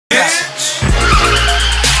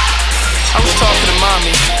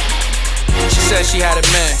said she had a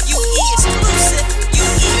man.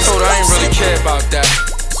 Told her I ain't really care about that.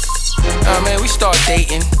 Man, we start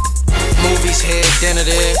dating. Movies here, dinner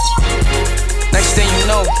there. Next thing you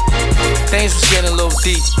know, things was getting a little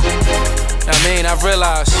deep. I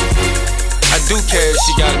realized I do care if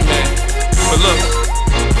she got a man. But look,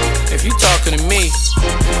 if you talking to me,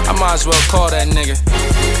 I might as well call that nigga,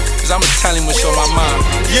 cause I'ma tell him what's on my mind.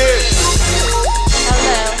 Yeah.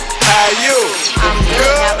 Hello. How you? I'm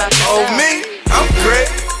good. How about yourself? Oh, me? I'm great.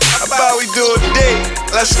 How about we do a date?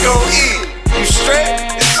 Let's go eat. You straight?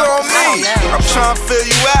 It's on me. I'm trying to fill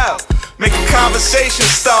you out. Make a conversation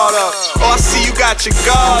start up. Oh, I see you got your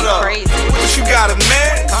guard up. But you got a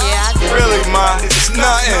man? Yeah, I do. Really, ma? It's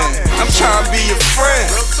nothing. I'm trying to be your friend.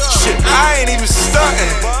 Shit, I ain't even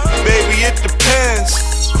stunting. Baby, it depends.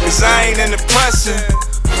 Cause I ain't in the pressing.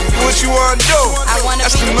 What you wanna do?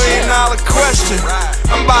 That's the $1 million question.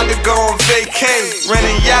 I'm about to go on vacay, rent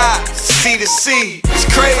a yacht, sea to sea. It's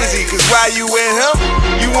crazy, cause while you with him,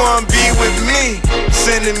 you wanna be with me.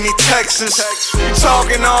 Sending me texts, you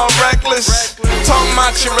talking all reckless. Talking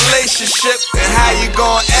about your relationship and how you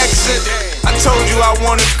gon' exit. I told you I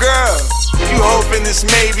want a girl, you hoping this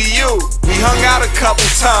may be you. We hung out a couple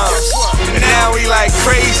times, and now we like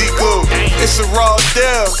crazy glue. It's a raw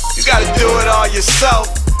deal, you gotta do it all yourself.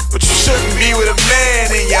 But you shouldn't be with a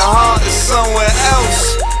man and your heart is somewhere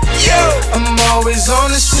else. Yo! I'm always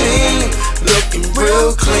on the scene, looking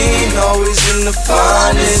real clean, always in the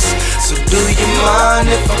finest. So do you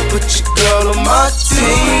mind if I put your girl on my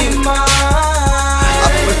team?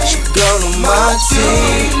 I put your girl on my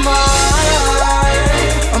team.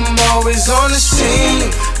 I'm always on the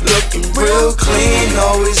scene, looking real clean,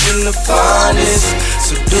 always in the finest.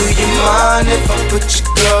 So do you mind if I put your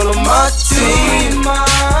girl on my team?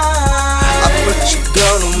 I put your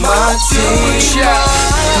girl on my team.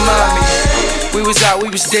 Mommy, we was out, we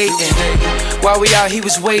was dating. While we out, he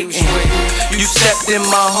was waiting. You stepped in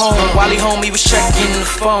my home. While he home, he was checking the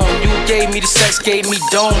phone. You gave me the sex, gave me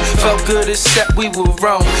dome. Felt good except we were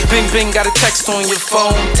wrong. Bing, bing, got a text on your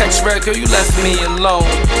phone. Text red, girl, you left me alone.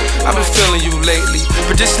 I've been feeling you lately,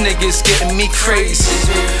 but this nigga is getting me crazy.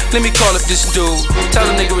 Let me call up this dude. Tell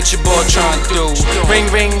a nigga what your boy trying to do. Ring,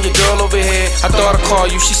 ring, your girl over here. I thought I'd call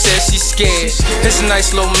you, she said she's scared. Here's a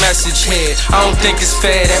nice little message here. I don't think it's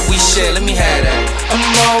fair that we share. Let me have that. I'm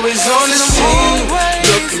always on the scene,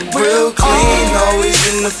 looking real clean, always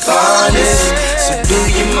in the finest. So do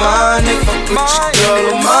you mind if I put your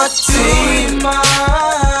girl on my team?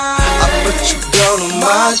 I put your girl on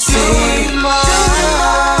my team.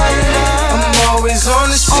 I'm always on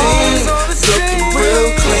the scene, looking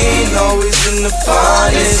real clean, always in the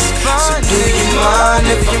finest. So do you mind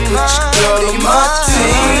if I put your girl on my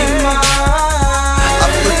team? I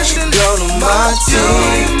put your girl on my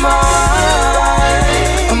team.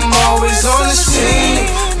 I'm always on the scene,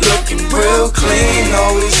 looking real clean,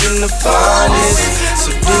 always in the finest. So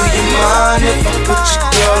do you mind if I put your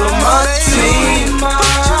girl on my team?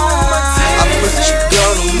 I put your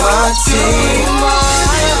girl on my team.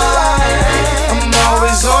 I'm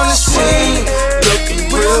always on the scene, looking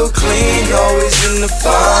real clean, always in the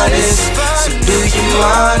finest. So do you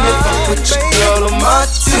mind if I put your